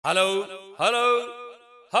Hello hello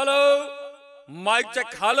hello mic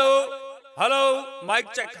check hello hello mic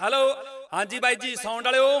check hello. हाँ जी by ji sound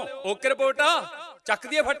वाले हो okay report चक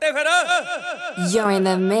दिए फट्टे फिर। You're in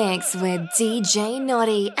the mix with DJ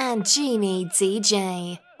Naughty and Genie DJ।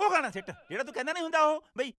 ਉਹ ਗਾਣਾ ਸਿੱਟ ਜਿਹੜਾ ਤੂੰ ਕਹਿੰਦਾ ਨਹੀਂ ਹੁੰਦਾ ਉਹ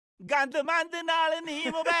ਬਈ ਗੰਦ ਮੰਦ ਨਾਲ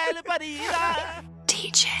ਨਹੀਂ ਮੋਬਾਈਲ ਭਰੀਦਾ।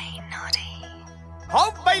 DJ Naughty। ਹੋ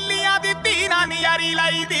ਬੈਲੀਆਂ ਦੀ ਧੀ ਨਾਲ ਨਿਆਰੀ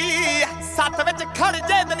ਲਾਈ ਦੀ ਸੱਤ ਵਿੱਚ ਖੜ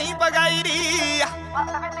ਜੈਦ ਨਹੀਂ ਬਗਾਈ ਦੀ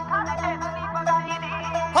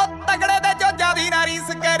ਹੋ ਤਗੜੇ ਦੇ ਜੋਜਾਂ ਦੀ ਨਾ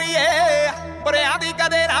ਰੀਸ ਕਰੀਏ ਬੁਰਿਆਂ ਦੀ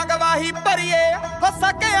ਕਦੇ ਨਾ ਗਵਾਹੀ ਭਰੀਏ ਹੋ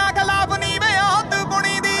ਸਕਿਆ ਗਲਾਬ ਨੀ ਵੇ ਔਤ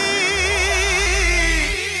ਬੁਣੀ ਦੀ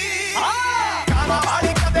ਕਾਲਾ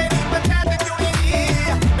ਵਾਲੀ ਕਦੇ ਨਹੀਂ ਪੰਚਾਇਤ ਚੁਣੀ ਦੀ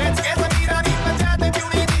ਵੇਚ ਕੇ ਜ਼ਮੀਰਾਂ ਦੀ ਪੰਚਾਇਤ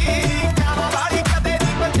ਚੁਣੀ ਦੀ ਕਾਲਾ ਵਾਲੀ ਕਦੇ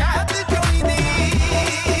ਨਹੀਂ ਪੰਚਾਇਤ ਚੁਣੀ ਦੀ।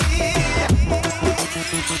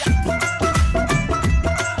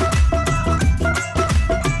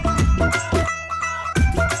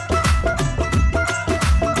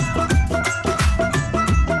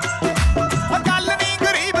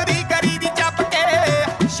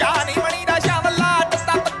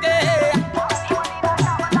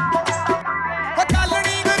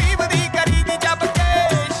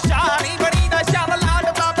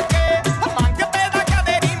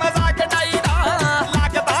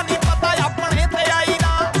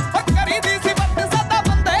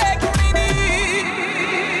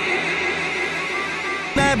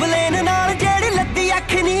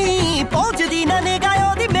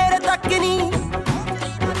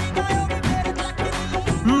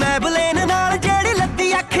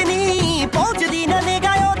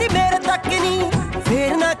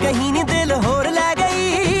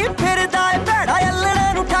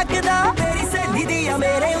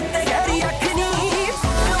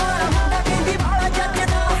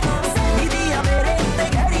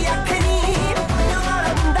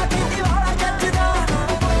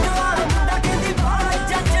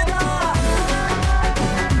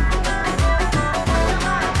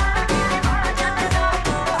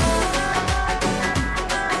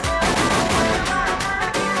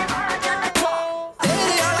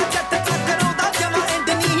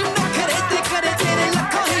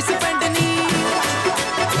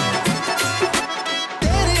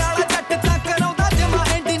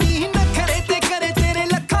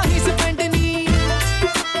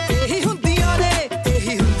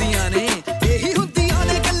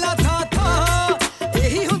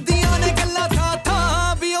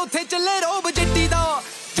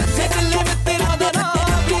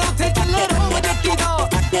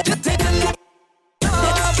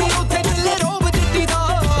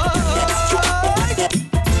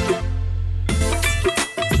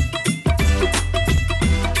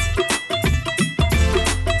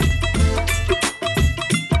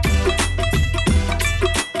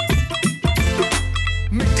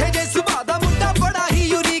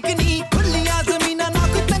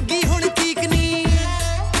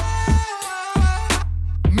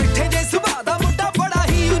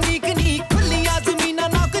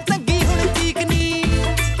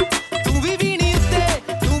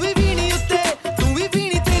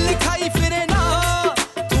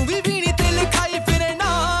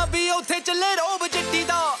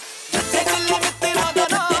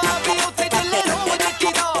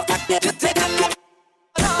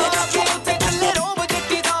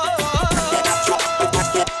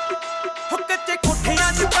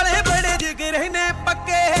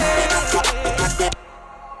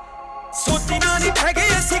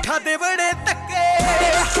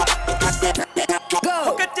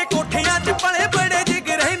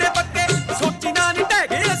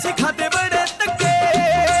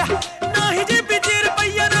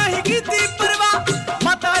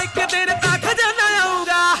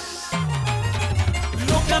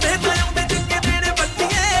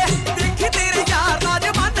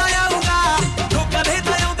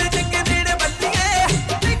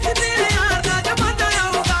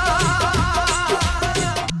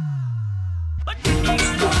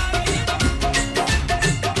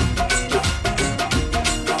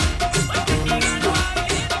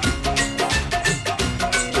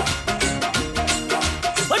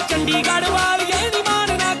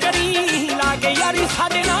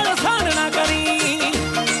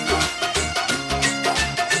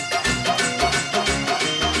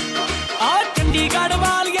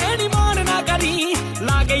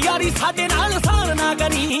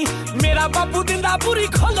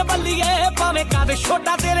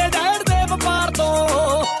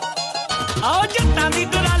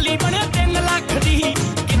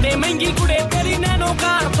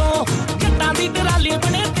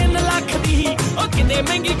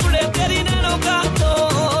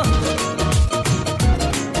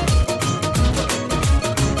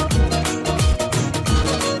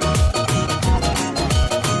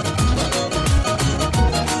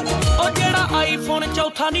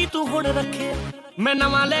 ਹੋਣ ਰੱਖਿਆ ਮੈਂ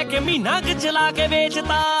ਨਵਾਂ ਲੈ ਕੇ ਮਹੀਨਾ ਕੁ ਚਲਾ ਕੇ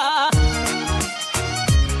ਵੇਚਤਾ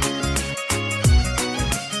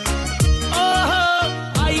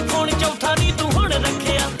ਓਹ ਆਈਫੋਨ ਚੌਥਾ ਨੀ ਤੂੰ ਹੁਣ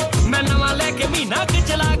ਰੱਖਿਆ ਮੈਂ ਨਵਾਂ ਲੈ ਕੇ ਮਹੀਨਾ ਕੁ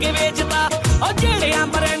ਚਲਾ ਕੇ ਵੇਚਤਾ ਉਹ ਜਿਹੜਿਆਂ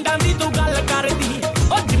ਬ੍ਰਾਂਡਾਂ ਦੀ ਤੂੰ ਗੱਲ ਕਰਦੀ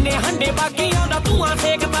ਉਹ ਜਿੰਨੇ ਹੰਡੇ ਬਾਕੀਆਂ ਦਾ ਧੂਆਂ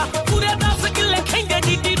ਸੇਕਦਾ ਪੂਰੇ 10 ਕਿੱਲੇ ਖੈਂਦੇ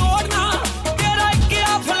ਜੀਟੀ ਰੋਡ ਨਾ ਤੇਰਾ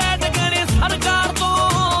ਇੱਕਿਆ ਫਲੈਟ ਗਣੇ ਸਰਕਾਰ ਤੋਂ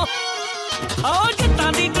ਉਹ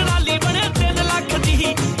ਜੱਟਾਂ ਦੀ ਟਰਾਲੀ ਬਣੇ 3 ਲੱਖ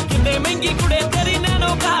ਦੀ ਕਿੰਨੇ ਮਹਿੰਗੀ ਕੁੜੇ ਤੇਰੀ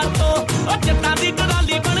ਨੈਨੋ ਕਾਰ ਤੋਂ ਉਹ ਜੱਟਾਂ ਦੀ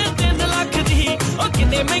ਟਰਾਲੀ ਬਣੇ 3 ਲੱਖ ਦੀ ਉਹ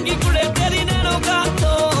ਕਿੰਨੇ ਮਹਿੰਗੀ ਕੁੜੇ ਤੇਰੀ ਨੈਨੋ ਕਾਰ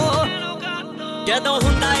ਤੋਂ ਜਦੋਂ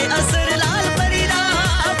ਹੁੰਦਾ ਏ ਅਸਰ ਲਾਲ ਪਰੀ ਦਾ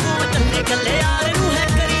ਫੋਨ ਕੱਲੇ ਕੱਲੇ ਯਾਰ ਨੂੰ ਹੈ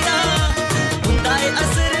ਕਰੀਦਾ ਹੁੰਦਾ ਏ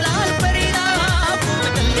ਅਸਰ ਲਾਲ ਪਰੀ ਦਾ ਫੋਨ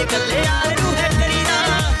ਕੱਲੇ ਕੱਲੇ ਯਾਰ ਨੂੰ ਹੈ ਕਰੀਦਾ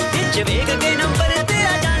ਵਿੱਚ ਵੇਖ ਕੇ ਨੰਬਰ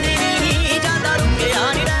ਤੇਰਾ ਜਾਣੇ ਨਹੀਂ ਜਾਂਦਾ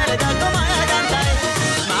ਰੁਕਿਆ ਨਹੀਂ ਰਹਿਦਾ ਕਮਾਇਆ ਜਾਂਦਾ ਏ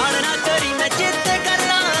ਮਾਣ ਨਾ ਕਰੀ ਮੈਂ ਚਿੱਤ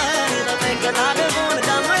ਕਰਦਾ ਤਾਂ ਮੈਂ ਕਦਾਂ ਫੋਨ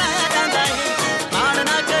ਦਾ ਮੜਾਇਆ ਜਾਂਦਾ ਏ ਮਾਣ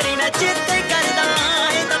ਨਾ ਕਰੀ ਮੈਂ ਚਿੱਤ ਕਰਦਾ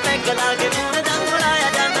ਤਾਂ ਮੈਂ ਕਦਾਂ ਫੋਨ ਦਾ ਮੜਾਇਆ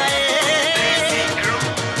ਜਾਂਦਾ ਏ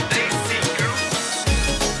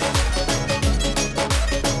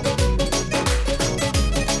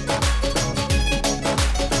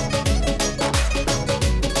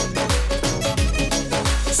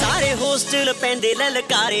ਹੋਸਟਲ ਪੈਂਦੇ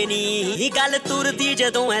ਲਲਕਾਰੇ ਨੀ ਗੱਲ ਤੁਰਦੀ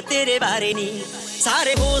ਜਦੋਂ ਐ ਤੇਰੇ ਬਾਰੇ ਨੀ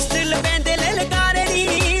ਸਾਰੇ ਹੋਸਟਲ ਪੈਂਦੇ ਲਲਕਾਰੇ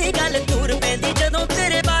ਨੀ ਗੱਲ ਤੁਰ ਪੈਂਦੀ ਜਦੋਂ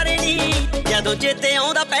ਤੇਰੇ ਬਾਰੇ ਨੀ ਜਦੋਂ ਚੇਤੇ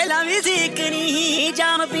ਆਉਂਦਾ ਪਹਿਲਾਂ ਵੀ ਜ਼ਿਕ ਨੀ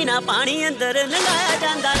ਜਾਮ ਬਿਨਾ ਪਾਣੀ ਅੰਦਰ ਲੰਘਾਇਆ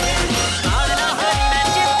ਜਾਂਦਾ ਏ ਨਾਲ ਨਾ ਹੋਈ ਮੈਂ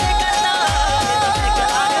ਚੇਤੇ ਕਰਦਾ ਮੈਂ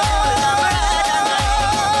ਕਲਾਕ ਬੋਲਦਾ ਬੜਾ ਜਾਂਦਾ ਏ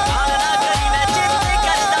ਨਾਲ ਨਾ ਕਰੀ ਮੈਂ ਚੇਤੇ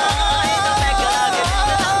ਕਰਦਾ ਮੈਂ ਕਲਾਕ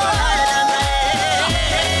ਬੋਲਦਾ ਬੜਾ ਜਾਂਦਾ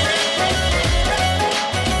ਏ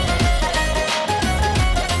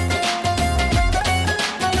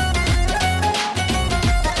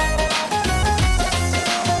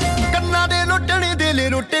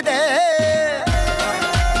ਲੁੱਟਦੇ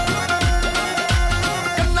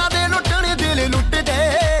ਕੰਨਾਂ ਦੇ ਲੁੱਟਣੇ ਦਿਲ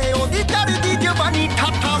ਲੁੱਟਦੇ ਉਹਦੀ ਚੜਦੀ ਜਵਾਨੀ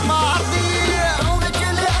ਠਾਠਾ ਮਾਰਦੀ ਰੌਣ ਚ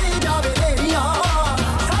ਲਿਆਈ ਜਾਵੇ ਨੇਰੀਆਂ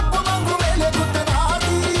ਸੱਪ ਵਾਂਗੂ ਵੇਲੇ ਗੁੱਤਨਾ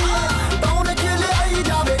ਦੀ ਰੌਣ ਚ ਲਿਆਈ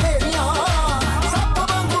ਜਾਵੇ ਨੇਰੀਆਂ ਸੱਪ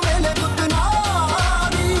ਵਾਂਗੂ ਵੇਲੇ ਗੁੱਤਨਾ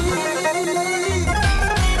ਦੀ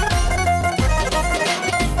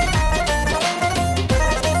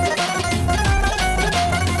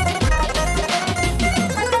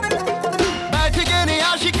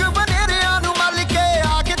ਆਸ਼ਿਕ ਬਨੇਰਿਆਂ ਨੂੰ ਮੱਲ ਕੇ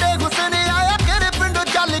ਆ ਕੇ ਦੇ ਹੁਸਨ ਆਇਆ ਕਿਹੜੇ ਪਿੰਡੋਂ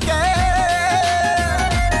ਚੱਲ ਕੇ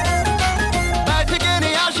ਬੈਠ ਗਏ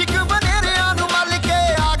ਨੇ ਆਸ਼ਿਕ ਬਨੇਰਿਆਂ ਨੂੰ ਮੱਲ ਕੇ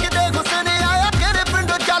ਆ ਕੇ ਦੇ ਹੁਸਨ ਆਇਆ ਕਿਹੜੇ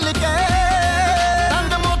ਪਿੰਡੋਂ ਚੱਲ ਕੇ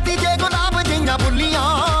ਰੰਗ ਮੋਤੀ ਜੇ ਗੁਲਾਬ ਜਿਹੀਆਂ ਬੁੱਲੀਆਂ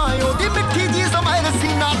ਉਹਦੀ ਮਿੱਠੀ ਜੀ ਸਮਾਇਲ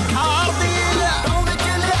ਸੀਨਾ ਖਾਰਦੀ ਰੌਣ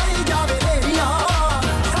ਚ ਲਿਆਈ ਜਾਵੇ ਨੇਰੀਆਂ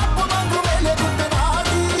ਸੱਪ ਵਾਂਗੂ ਵੇਲੇ ਗੁੱਤਨਾ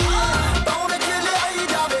ਦੀ ਰੌਣ ਚ ਲਿਆਈ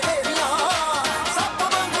ਜਾਵੇ ਨੇਰੀਆਂ ਸੱਪ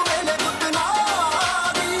ਵਾਂਗੂ ਵੇਲੇ ਗੁੱਤਨਾ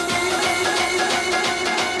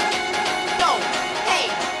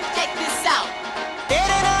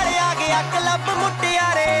ਤੇਰੇ ਨਾਲ ਆ ਗਿਆ ਕਲੱਬ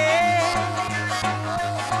ਮੁਟਿਆਰੇ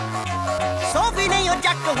ਸੋਫੀ ਨਹੀਂ ਉਹ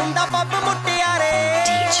ਚੱਕ ਹੁੰਦਾ ਬੱਬ ਮੁਟਿਆਰੇ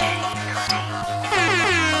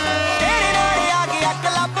ਤੇਰੇ ਨਾਲ ਆ ਗਿਆ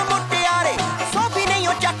ਕਲੱਬ ਮੁਟਿਆਰੇ ਸੋਫੀ ਨਹੀਂ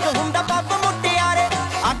ਉਹ ਚੱਕ ਹੁੰਦਾ ਬੱਬ ਮੁਟਿਆਰੇ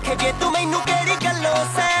ਆਖੇ ਜੇ ਤੂੰ ਮੈਨੂੰ ਕਿਹੜੀ ਗੱਲੋਂ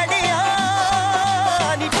ਸੈੜਿਆ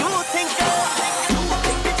ਨੀ ਤੂੰ ਥਿੰਕ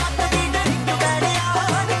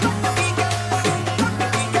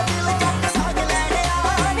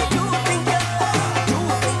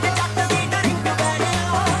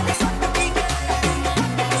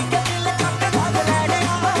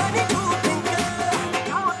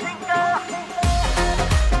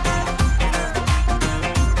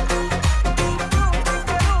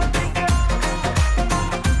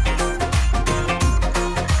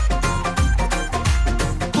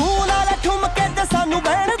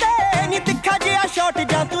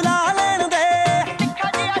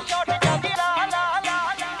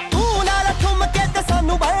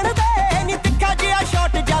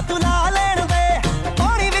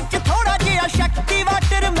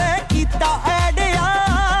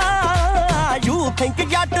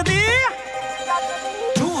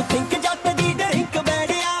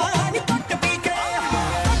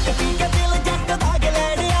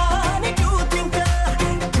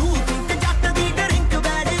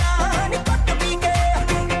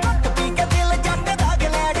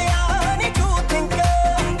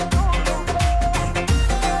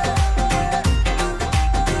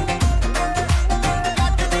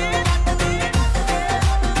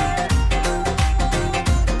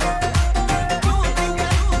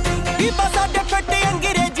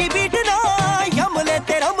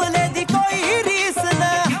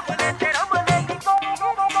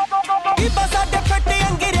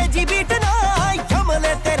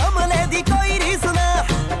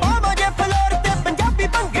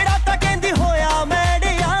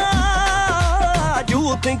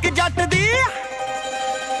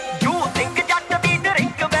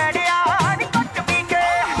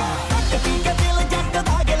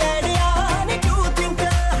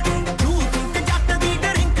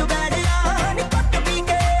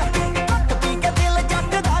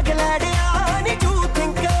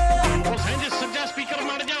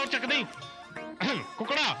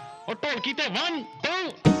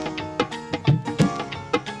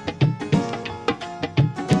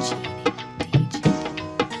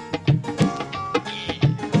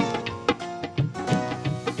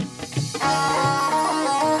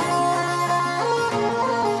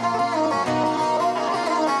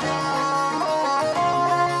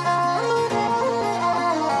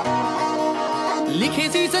ਲਿਖੇ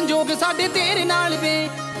ਸੀ ਸੰਜੋਗ ਸਾਡੇ ਤੇਰੇ ਨਾਲ ਵੇ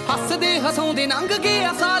ਹੱਸਦੇ ਹਸਾਉਂਦੇ ਲੰਘ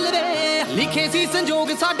ਗਿਆ ਸਾਲ ਵੇ ਲਿਖੇ ਸੀ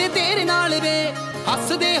ਸੰਜੋਗ ਸਾਡੇ ਤੇਰੇ ਨਾਲ ਵੇ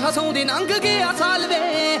ਹੱਸਦੇ ਹਸਾਉਂਦੇ ਲੰਘ ਗਿਆ ਸਾਲ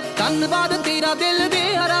ਵੇ ਧੰਨਵਾਦ ਤੇਰਾ ਦਿਲ ਦੇ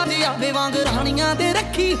ਹਰਾਦੇ ਆਵੇ ਵਾਂਗ ਰਾਣੀਆਂ ਦੇ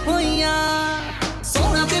ਰੱਖੀ ਹੋਈਆਂ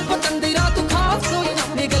ਸੋਹਣਾ ਤੇ ਪਤੰਦਰਾ ਤੂੰ ਖਾਸ ਕੋਈ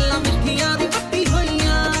ਨਾ ਮੇ ਗੱਲਾਂ ਮਿੱਠੀਆਂ ਦੀ ਪੱਟੀ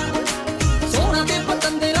ਹੋਈਆਂ ਸੋਹਣਾ ਤੇ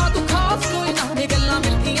ਪਤੰਦਰਾ ਤੂੰ ਖਾਸ ਕੋਈ ਨਾ ਮੇ ਗੱਲਾਂ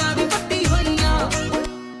ਮਿੱਠੀਆਂ ਦੀ ਪੱਟੀ ਹੋਈਆਂ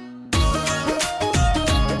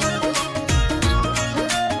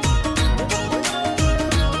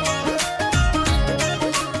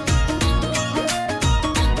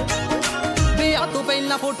ਵਿਆਹ ਤੋਂ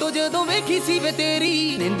ਪਹਿਲਾਂ ਫੋਟੋ ਜਦੋਂ ਵੇਖੀ ਸੀ ਵੇ ਤੇਰੀ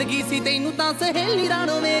ਜ਼ਿੰਦਗੀ ਸੀ ਤੈਨੂੰ ਤਾਂ ਸਹੇਲੀ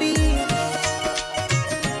ਰਾਣੋ ਮੇਰੀ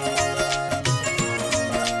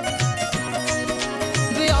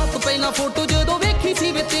ਪਹਿਲਾਂ ਫੋਟੋ ਜਦੋਂ ਵੇਖੀ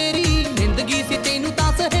ਸੀ ਵੇ ਤੇਰੀ ਜ਼ਿੰਦਗੀ ਸੀ ਤੈਨੂੰ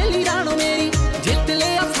ਤਾਂ ਸਹੇਲੀ ਰਾਣੋ ਮੇਰੀ ਜਿੱਤ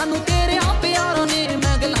ਲਿਆ ਸਾਨੂੰ ਤੇਰੇ ਆ ਪਿਆਰਾਂ ਨੇ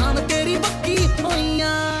ਮੈਂ ਗੱਲਾਂ ਤੇਰੀ ਪੱਕੀ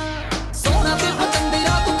ਹੋਈਆਂ ਸੋਹਣਾ ਤੇ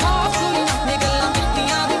ਪਤੰਦਰਾ ਤੂੰ ਖਾਸ ਕੋਈ ਨਾ ਮੇ ਗੱਲਾਂ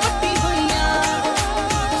ਮਿੱਠੀਆਂ ਦੀ ਪੱਟੀ ਹੋਈਆਂ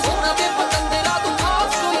ਸੋਹਣਾ ਤੇ ਪਤੰਦਰਾ ਤੂੰ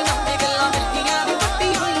ਖਾਸ ਕੋਈ ਨਾ ਮੇ ਗੱਲਾਂ ਮਿੱਠੀਆਂ ਦੀ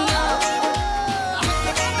ਪੱਟੀ ਹੋਈਆਂ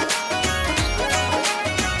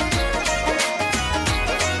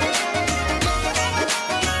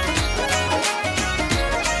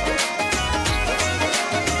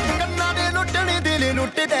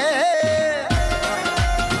ਲੁੱਟਦੇ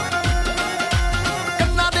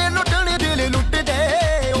ਕੰਨਾਂ ਦੇ ਲੁੱਟਣੇ ਦਿਲ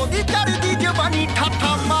ਲੁੱਟਦੇ ਉਹਦੀ ਚੜਦੀ ਜਵਾਨੀ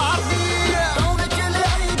ਠਾਠਾ ਮਾਰਦੀ ਕੌਣ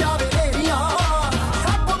ਚਲਾਈ ਜਾਵੇ ਨੇਰੀਆਂ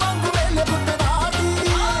ਸੱਪ ਵਾਂਗੂ ਵੇਲੇ ਗੁੱਟਦਾ ਦੀ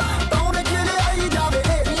ਕੌਣ ਚਲਾਈ ਜਾਵੇ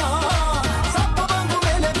ਨੇਰੀਆਂ ਸੱਪ ਵਾਂਗੂ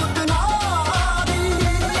ਵੇਲੇ ਗੁੱਟਦਾ ਦੀ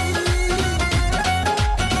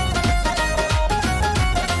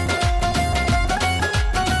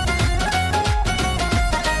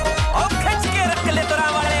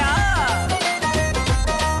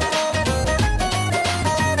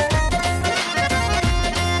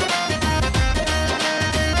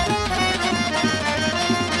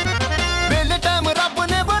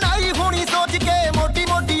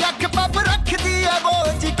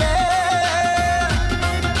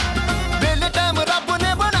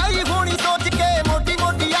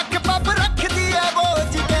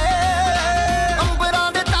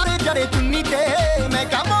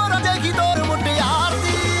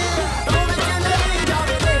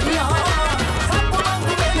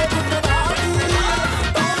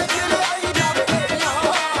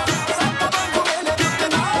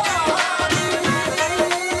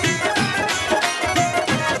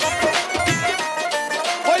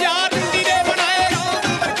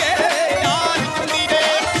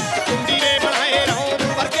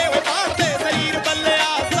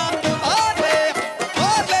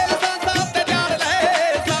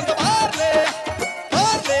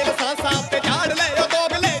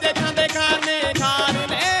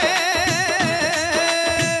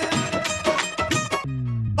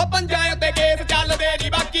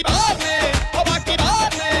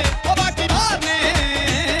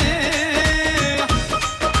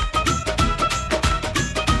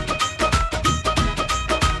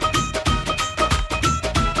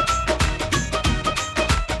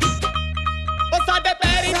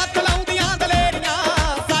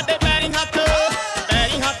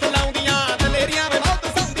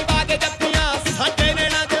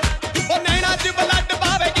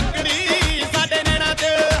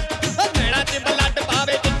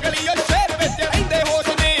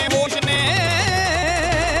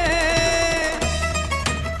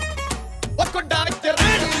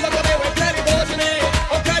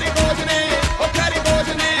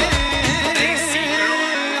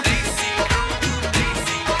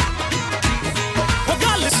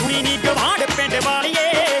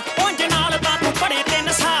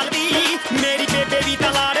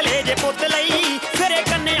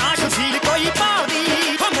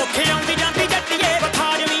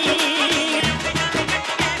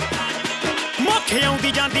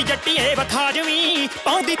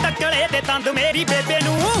ਪਾਉਂਦੀ ਤੱਕਲੇ ਤੇ ਤੰਦ ਮੇਰੀ ਬੇਬੇ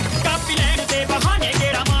ਨੂੰ ਕਾਪੀ ਲੈਣ ਦੇ ਬਹਾਨੇ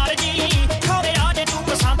ਗੇੜਾ ਮਾਰ ਜੀ ਖੋਰੇ ਆ ਜੇ ਤੂੰ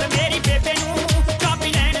ਪਸੰਦ ਮੇਰੀ ਬੇਬੇ ਨੂੰ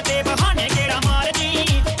ਕਾਪੀ ਲੈਣ ਦੇ ਬਹਾਨੇ ਗੇੜਾ ਮਾਰ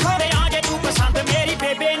ਜੀ ਖੋਰੇ ਆ ਜੇ ਤੂੰ ਪਸੰਦ ਮੇਰੀ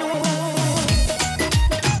ਬੇਬੇ ਨੂੰ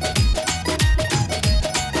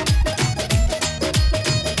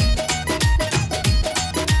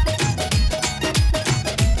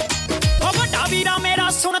ਉਹ ਵੱਡਾ ਵੀਰਾ ਮੇਰਾ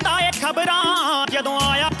ਸੁਣਦਾ ਏ ਖਬਰਾਂ ਜਦੋਂ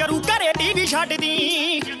ਆਇਆ ਕਰੂ ਘਰੇ ਟੀਵੀ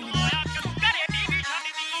ਛੱਡਦੀ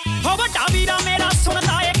ਹੋ ਵੱਡਾ ਵੀਰਾ ਮੇਰਾ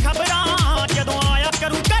ਸੁਣਦਾ ਏ ਖਬਰਾਂ ਜਦੋਂ ਆਇਆ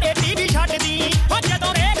ਕਰੂ ਘਰੇ ਟੀਵੀ ਛੱਡਦੀ ਹੋ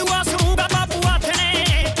ਜਦੋਂ ਰੇਡੂਆ ਸੁਣੂਗਾ ਬਾਪੂ ਹੱਥ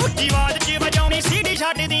ਨੇ ਉੱਚੀ ਆਵਾਜ਼ 'ਚ ਵਜਾਉਣੀ ਸੀਡੀ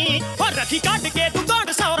ਛੱਡਦੀ ਹੋ ਰੱਖੀ ਕੱਢ ਕੇ ਤੂੰ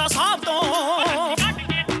ਗੰਢ ਸੌਰਾ ਸਾਹਿਬ ਤੋਂ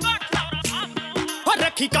ਹੋ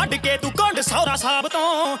ਰੱਖੀ ਕੱਢ ਕੇ ਤੂੰ ਗੰਢ ਸੌਰਾ ਸਾਹਿਬ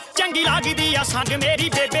ਤੋਂ ਚੰਗੀ ਲੱਗਦੀ ਆ ਸੰਗ ਮੇਰੀ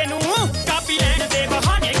ਬੇਬੇ ਨੂੰ ਕਾਪੀ ਲੈਣ ਦੇ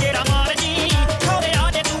ਬਹਾਨੇ ਗੇੜਾ ਮਾਰ ਜੀ ਖੋਰੇ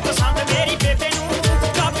ਆ ਜੇ ਤੂੰ ਪਸੰਦ ਮੇਰੀ ਬੇਬੇ ਨੂੰ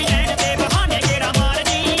ਕਾਪੀ ਲੈਣ ਦੇ ਬਹਾਨੇ ਗੇੜਾ ਮਾਰ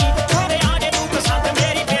ਜੀ ਖੋਰੇ ਆ ਜੇ ਤੂੰ ਪਸੰਦ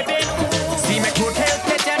ਮੇਰੀ ਬੇਬੇ ਨੂੰ ਸੀ ਮੈਂ ਕੋਠੇ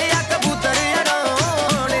ਉੱਤੇ ਚੜਿਆ ਕਬੂਤਰ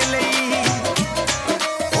ਉਡਾਉਣ ਲਈ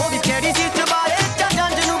ਉਹ ਵੀ ਕਿਹੜੀ ਸੀ ਚਬਾਰੇ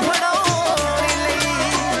ਜੰਜ ਨੂੰ ਫੜਾਉਣ ਲਈ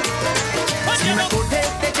ਸੀ ਮੈਂ ਕੋਠੇ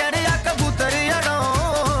ਉੱਤੇ ਚੜਿਆ ਕਬੂਤਰ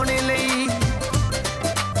ਉਡਾਉਣ ਲਈ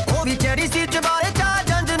ਉਹ ਵੀ ਕਿਹੜੀ ਸੀ ਚਬਾਰੇ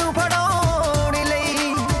ਜੰਜ ਨੂੰ ਫੜਾਉਣ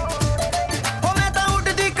ਲਈ ਉਹ ਮੈਂ ਤਾਂ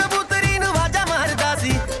ਉੱਡਦੀ ਕਬੂਤਰੀ ਨੂੰ ਵਾਜਾ ਮਾਰਦਾ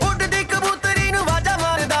ਸੀ ਉੱਡਦੀ ਕਬੂਤਰੀ ਨੂੰ ਵਾਜਾ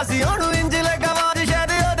ਮਾਰਦਾ ਸੀ ਉਹਨੂੰ ਇੰਜ ਲੱਗਾ ਵਾਜ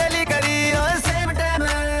ਸ਼ਾਇਦ ਉਹਦੇ ਲਈ ਕਰੀ ਓਏ ਸੇਮ ਟਾਈਮ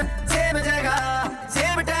ਸੇਮ ਜਗ੍ਹਾ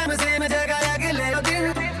ਸੇਮ ਟਾਈਮ ਸੇਮ ਜਗ੍ਹਾ ਅਗਲੇ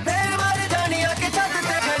ਦਿਨ ਫੇਰ ਮਰ ਜਾਣੀ ਆ ਕਿ ਛੱਤ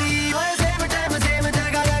ਤੇ ਖੜੀ ਓਏ ਸੇਮ ਟਾਈਮ ਸੇਮ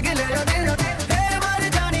ਜਗ੍ਹਾ ਅਗਲੇ ਦਿਨ ਫੇਰ ਮਰ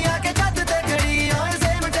ਜਾਣੀ ਆ ਕਿ ਛੱਤ ਤੇ ਖੜੀ ਓਏ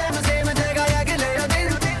ਸੇਮ ਟਾਈਮ ਸੇਮ ਜਗ੍ਹਾ ਅਗਲੇ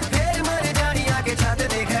ਦਿਨ ਫੇਰ ਮਰ ਜਾਣੀ ਆ ਕਿ ਛੱਤ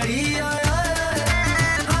ਤੇ ਖੜੀ ਓਏ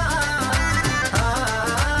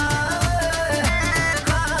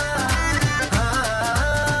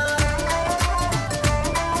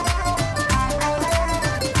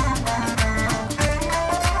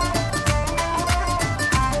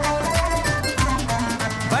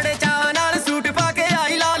ਬੜੇ ਚਾਅ ਨਾਲ ਸੂਟ ਪਾ ਕੇ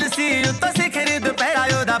ਆਈ ਲਾਲ ਸੀ ਉੱਤੋਂ ਸਿਖਰ ਦੁਪਹਿਰਾ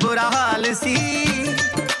ਉਹਦਾ ਬੁਰਾ ਹਾਲ ਸੀ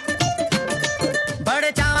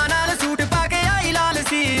ਬੜੇ ਚਾਅ ਨਾਲ ਸੂਟ ਪਾ ਕੇ ਆਈ ਲਾਲ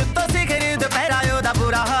ਸੀ ਉੱਤੋਂ ਸਿਖਰ ਦੁਪਹਿਰਾ ਉਹਦਾ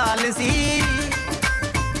ਬੁਰਾ ਹਾਲ ਸੀ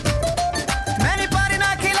ਮੈਨੇ ਪਰ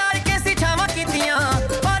ਨਾ ਖਿਲਾਰ ਕੇ ਸੀ ਛਾਵਾਂ ਕੀਤੀਆਂ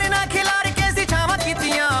ਪਰ ਨਾ ਖਿਲਾਰ ਕੇ ਸੀ ਛਾਵਾਂ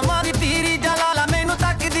ਕੀਤੀਆਂ ਮਾਂ ਦੀ ਤੀਰੀ ਜਲਾਲਾ ਮੈਨੂੰ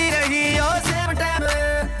ਤੱਕਦੀ ਰਹੀ ਓ ਸੇਮ ਟਾਈਮ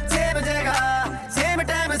ਸੇਮ ਜਗ੍ਹਾ ਸੇਮ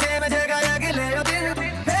ਟਾਈਮ ਸੇਮ ਜਗ੍ਹਾ ਅਗਲੇ ਦਿਨ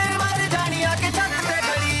ਫੇਰ ਮਰ ਜਾਣੀ ਆ ਕਿ ਛੱਤ ਤੇ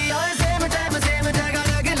ਖੜੀ ਓਏ ਸੇਮ ਟਾਈਮ ਸੇਮ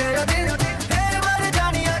ਜਗ੍ਹਾ ਅਗਲੇ ਦਿਨ ਫੇਰ ਮਰ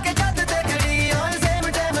ਜਾਣੀ ਆ ਕਿ ਛੱਤ ਤੇ ਖੜੀ ਓਏ ਸੇਮ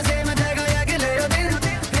ਟਾਈਮ ਸੇਮ ਜਗ੍ਹਾ ਅਗਲੇ ਦਿਨ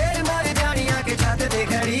ਫੇਰ ਮਰ ਜਾਣੀ ਆ ਕਿ ਛੱਤ ਤੇ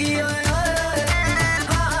ਖੜੀ ਓਏ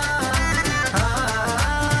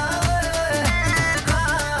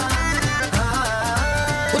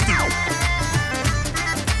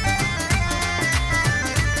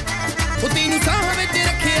ਉਹ ਤੈਨੂੰ ਸਾਹ ਵਿੱਚ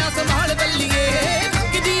ਰੱਖਿਆ ਸੰਭਾਲ ਬੱਲੀਏ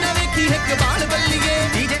ਮੰਗਦੀ ਨਾ ਵੇਖੀ ਇੱਕ ਬਾਲ ਬੱਲੀਏ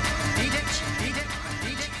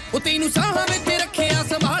ਉਹ ਤੈਨੂੰ ਸਾਹ ਵਿੱਚ ਰੱਖਿਆ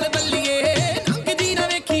ਸੰਭਾਲ ਬੱਲੀਏ ਮੰਗਦੀ ਨਾ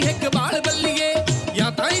ਵੇਖੀ ਇੱਕ ਬਾਲ ਬੱਲੀਏ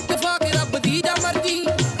ਜਾਂ ਤਾਂ ਇਤਫਾਕ ਰੱਬ ਦੀ ਜਾਂ ਮਰਜ਼ੀ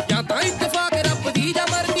ਜਾਂ ਤਾਂ ਇਤਫਾਕ ਰੱਬ ਦੀ ਜਾਂ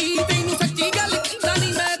ਮਰਜ਼ੀ ਤੈਨੂੰ ਸੱਚੀ ਗੱਲ ਕਹਿੰਦਾ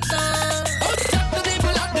ਨਹੀਂ ਮੈਂ ਤਾਂ ਉਹ ਜੱਟ ਦੇ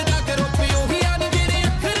ਬਲੱਡ ਦਾ ਗਰੋਪੇ ਉਹੀ ਆ ਨੀ ਜਿਹੜੇ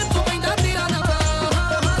ਅੱਖਰ ਤੋਂ ਪੈਂਦਾ ਤੇਰਾ ਨਾਂ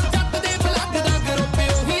ਜੱਟ ਦੇ ਬਲੱਡ ਦਾ ਗਰੋਪੇ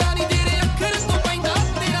ਉਹੀ ਆ ਨੀ ਜਿਹੜੇ ਅੱਖਰ ਤੋਂ ਪੈਂਦਾ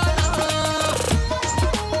ਤੇਰਾ ਨਾਂ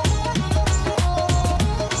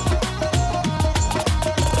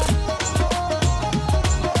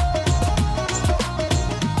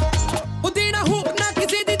ਉਹ ਦੇਣਾ ਹੋਪ ਨਾ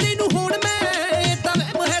ਕਿਸੇ ਦੀ ਤੈਨੂੰ ਹੁਣ ਮੈਂ ਇਹ ਤਾਂ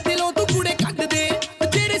ਵਹਿਮ ਹੈ ਦਿਲੋਂ ਤੂੰ ਕੂੜੇ ਕੱਢ ਦੇ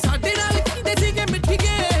ਜਿਹੜੇ ਸਾਡੇ ਨਾਲ ਕਹਿੰਦੇ ਸੀਗੇ ਮਿੱਠ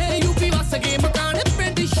ਗਏ ਯੂਪੀ ਵਸ ਗਏ ਮਕਾਨ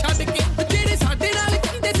ਪਿੰਡ ਛੱਡ ਕੇ ਜਿਹੜੇ ਸਾਡੇ ਨਾਲ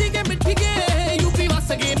ਕਹਿੰਦੇ ਸੀਗੇ ਮਿੱਠ ਗਏ ਯੂਪੀ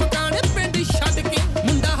ਵਸ ਗਏ ਮਕਾਨ ਪਿੰਡ ਛੱਡ ਕੇ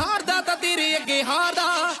ਮੁੰਡਾ ਹਾਰਦਾ ਤਾਂ ਤੇਰੇ ਅੱਗੇ ਹਾਰਦਾ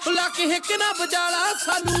ਲਾ ਕੇ ਹਿੱਕ ਨਾ ਬਜਾਲਾ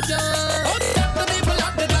ਸਾਨੂੰ ਜਾਨ ਉਹ ਜੱਟ ਦੇ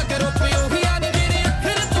ਬਲੱਡ ਦਾ ਗਰੋਪੇ ਉਹੀ ਆ ਨੀ ਜਿਹੜੇ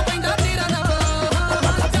ਅੱਖਰ ਤੋਂ ਪੈਂਦਾ ਤੇਰਾ ਨਾਂ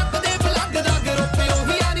ਜੱਟ ਦੇ ਬਲੱਡ ਦਾ ਗਰੋਪੇ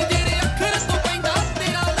ਉਹੀ ਆ ਨੀ ਜਿਹੜੇ ਅੱਖਰ ਤੋਂ ਪੈਂਦਾ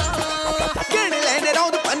ਤੇਰਾ ਨਾਂ ਗਿਣ ਲੈਨੇ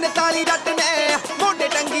ਰੌਂਦ 45 ਜੱਟ ਨੇ ਮੋਢੇ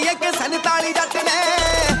ਟੰਗੀ ਇੱਕ 47 ਜੱਟ ਨੇ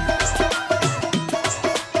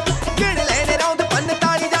ਗਿਣ ਲੈਨੇ ਰੌਂਦ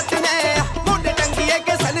 45 ਜੱਟ ਨੇ ਮੋਢੇ ਟੰਗੀ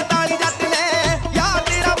ਇੱਕ 47 ਜੱਟ ਨੇ ਯਾਰ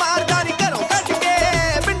ਤੇਰਾ ਮਾਰਦਾ ਨੀ ਘਰੋਂ ਕੱਢ ਕੇ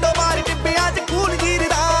ਪਿੰਡੋਂ ਬਾਹਰ ਟਿੱਬਿਆਂ 'ਚ ਖੂਨ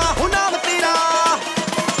ਗੀਰਦਾ ਉਹ ਨਾਮ ਤੇਰਾ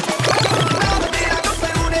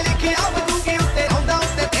ਗੱਭਰੂ ਨੇ ਲਿਖਿਆ ਬੰਦੂਕੀ ਉੱਤੇ ਰੌਂਦਾ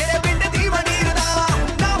ਉੱਤੇ ਤੇਰੇ ਪਿੰਡ ਦੀ ਮੰਡੀਰ ਦਾ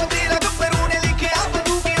ਨਾਮ ਤੇਰਾ ਗੱਭਰੂ ਨੇ ਲਿਖਿਆ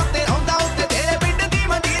ਬੰਦੂਕੀ ਉੱਤੇ ਰੌਂਦਾ ਉੱਤੇ ਤੇਰੇ ਪਿੰਡ ਦੀ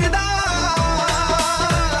ਮੰਡੀਰ ਦਾ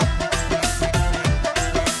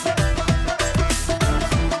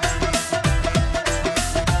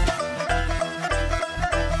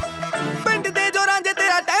ਪਿੰਡ ਦੇ ਜੋਰਾਂ 'ਚ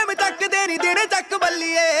ਤੇਰਾ ਟਾਈਮ ਚੱਕਦੇ ਨੀ ਦੇਣੇ ਚੱਕ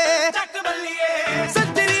ਬੱਲੀਏ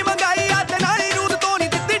ਸੱਜਰੀ ਮੰਗਾਈ ਆ ਤੇ ਨਾਲੇ ਰੂਦ ਤੋਂ ਨੀ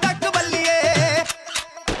ਦਿੱਤੀ ਡੱਕ ਬੱਲੀਏ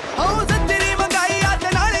ਹਾਂ ਸੱਜਰੀ ਮੰਗਾਈ ਆ ਤੇ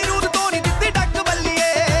ਨਾਲੇ ਰੂਦ ਤੋਂ ਨੀ ਦਿੱਤੀ ਡੱਕ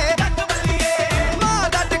ਬੱਲੀਏ ਮਾਂ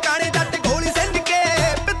ਦਾ ਟਿਕਾਣੇ ਜੱਟ ਗੋਲੀ ਸਿੰਜ ਕੇ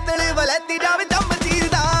ਪਿੱਤਲ ਵਲੈਤੀ ਜਾਵੇ ਦਮ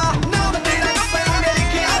ਚੀਰਦਾ ਨਾਮ ਤੇਰਾ ਗੱਭਰੂ ਨੇ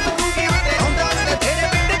ਲਿਖਿਆ ਬੰਦੂਕੀ ਉੱਤੇ ਰੌਂਦਾ ਉੱਤੇ ਤੇਰੇ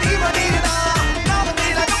ਪਿੰਡ ਦੀ ਮੰਡੀਰ ਦਾ ਨਾਮ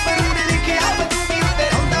ਤੇਰਾ ਗੱਭਰੂ ਨੇ ਲਿਖਿਆ ਬੰਦੂਕੀ ਉੱਤੇ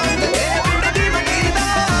ਰੌਂਦਾ ਉੱਤੇ ਤੇਰੇ ਪਿੰਡ ਦੀ ਮੰਡੀਰ ਦਾ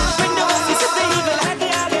ਪਿੰਡੋਂ ਅਸੀਂ ਸਿੱਧੇ ਹੀ ਬੁਲਾ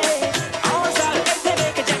ਕੇ ਆ ਗਏ ਆਓ ਸਾਲ ਇੱਥੇ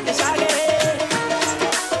ਵੇਖ ਜੱਟ ਸਾਗਰੇ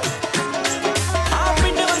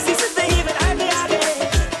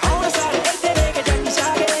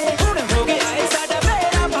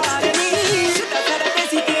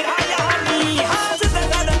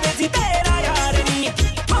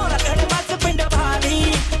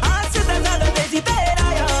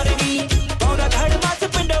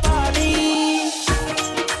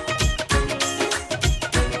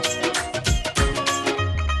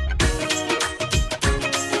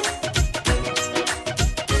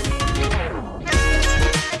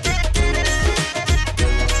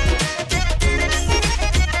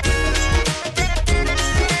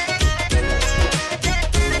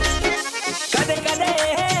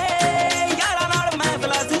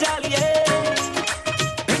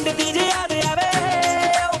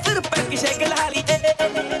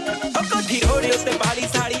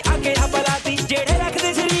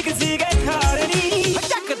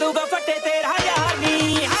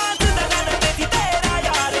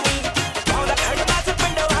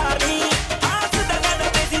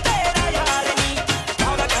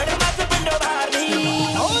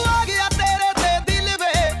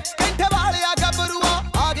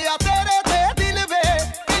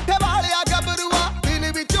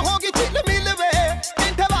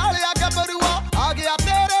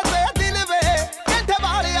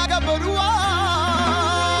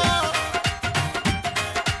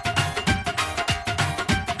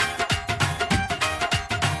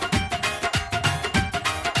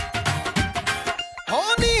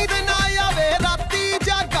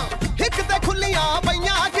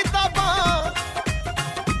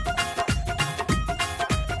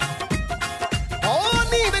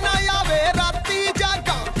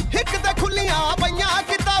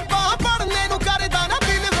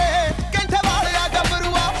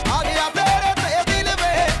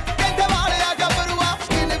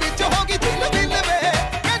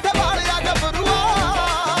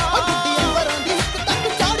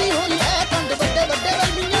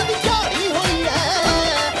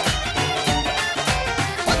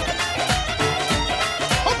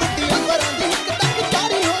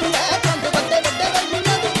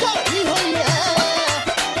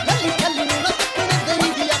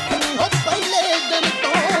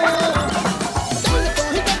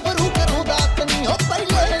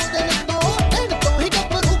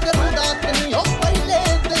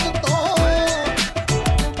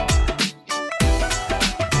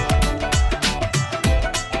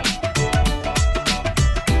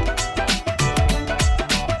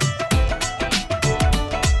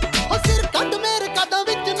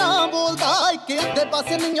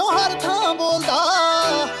ਪਾਸ ਨਹੀਂ ਹਰ ਥਾਂ ਬੋਲਦਾ